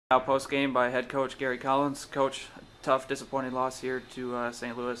Now post-game by head coach Gary Collins. Coach, tough, disappointing loss here to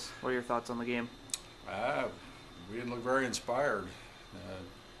St. Louis. What are your thoughts on the game? We didn't look very inspired.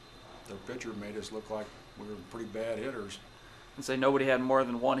 Their pitcher made us look like we were pretty bad hitters. And say nobody had more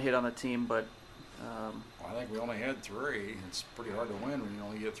than one hit on the team, but I think we only had 3. It's pretty hard to win when you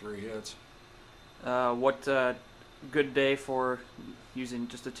only get 3 hits. what good day for using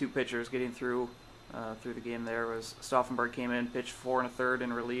just the 2 pitchers getting through the game there was Stauffenberg came in, pitched 4 1/3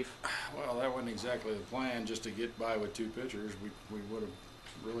 in relief. Well, that wasn't exactly the plan, just to get by with 2 pitchers. We would have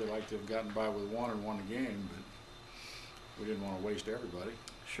really liked to have gotten by with 1 and won the game, but we didn't want to waste everybody.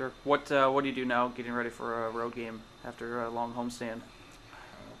 Sure. What do you do now getting ready for a road game after a long homestand?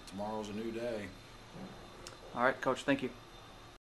 Tomorrow's a new day. All right, Coach, thank you.